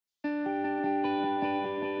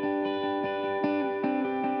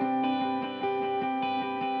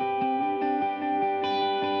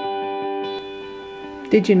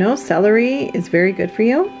Did you know celery is very good for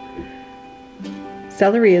you?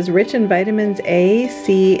 Celery is rich in vitamins A,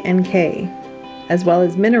 C, and K, as well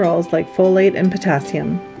as minerals like folate and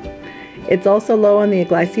potassium. It's also low on the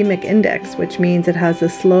glycemic index, which means it has a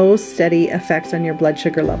slow, steady effect on your blood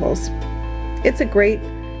sugar levels. It's a great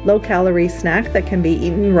low-calorie snack that can be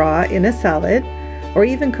eaten raw in a salad or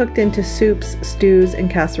even cooked into soups, stews,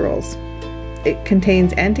 and casseroles. It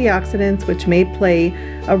contains antioxidants which may play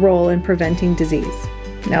a role in preventing disease.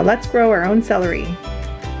 Now let's grow our own celery.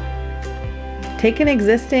 Take an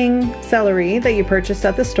existing celery that you purchased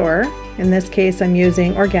at the store. In this case, I'm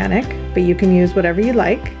using organic, but you can use whatever you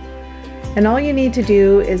like. And all you need to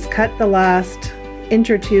do is cut the last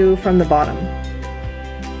inch or two from the bottom.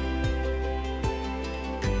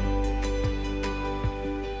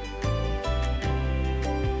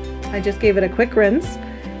 I just gave it a quick rinse.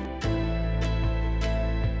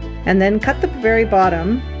 And then cut the very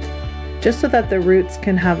bottom just so that the roots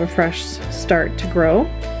can have a fresh start to grow.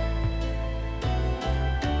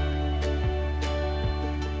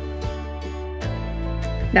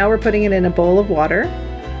 Now we're putting it in a bowl of water,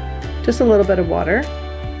 just a little bit of water.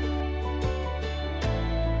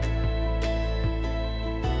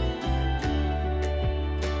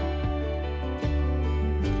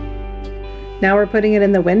 Now we're putting it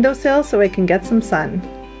in the windowsill so it can get some sun.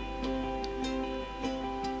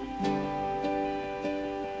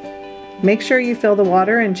 Make sure you fill the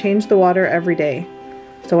water and change the water every day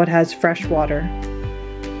so it has fresh water.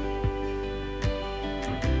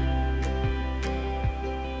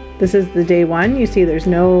 This is the day one. You see there's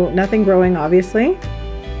nothing growing, obviously.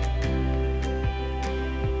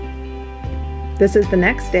 This is the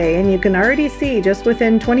next day, and you can already see just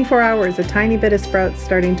within 24 hours a tiny bit of sprouts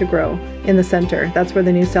starting to grow in the center. That's where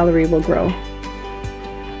the new celery will grow.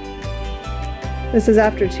 This is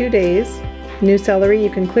after 2 days. New celery,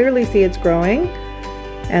 you can clearly see it's growing,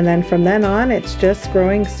 and then from then on it's just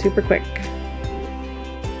growing super quick.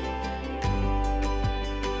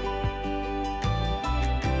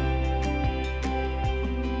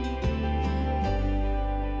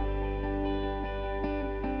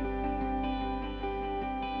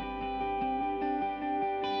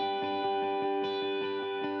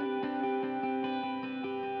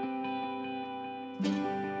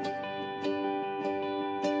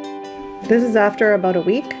 This is after about a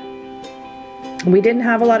week. We didn't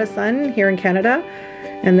have a lot of sun here in Canada,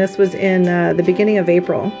 and this was in the beginning of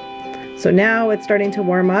April. So now it's starting to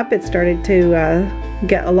warm up. It started to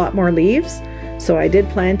get a lot more leaves. So I did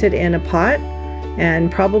plant it in a pot, and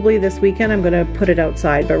probably this weekend I'm going to put it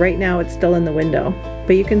outside, but right now it's still in the window.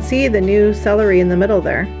 But you can see the new celery in the middle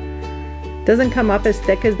there. Doesn't come up as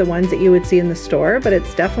thick as the ones that you would see in the store, but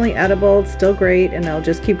it's definitely edible. It's still great, and it'll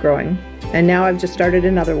just keep growing. And now I've just started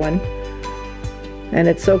another one. And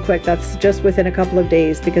it's so quick. That's just within a couple of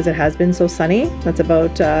days because it has been so sunny. That's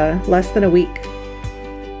about less than a week.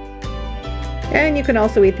 And you can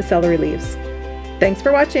also eat the celery leaves. Thanks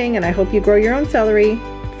for watching, and I hope you grow your own celery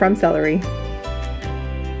from celery.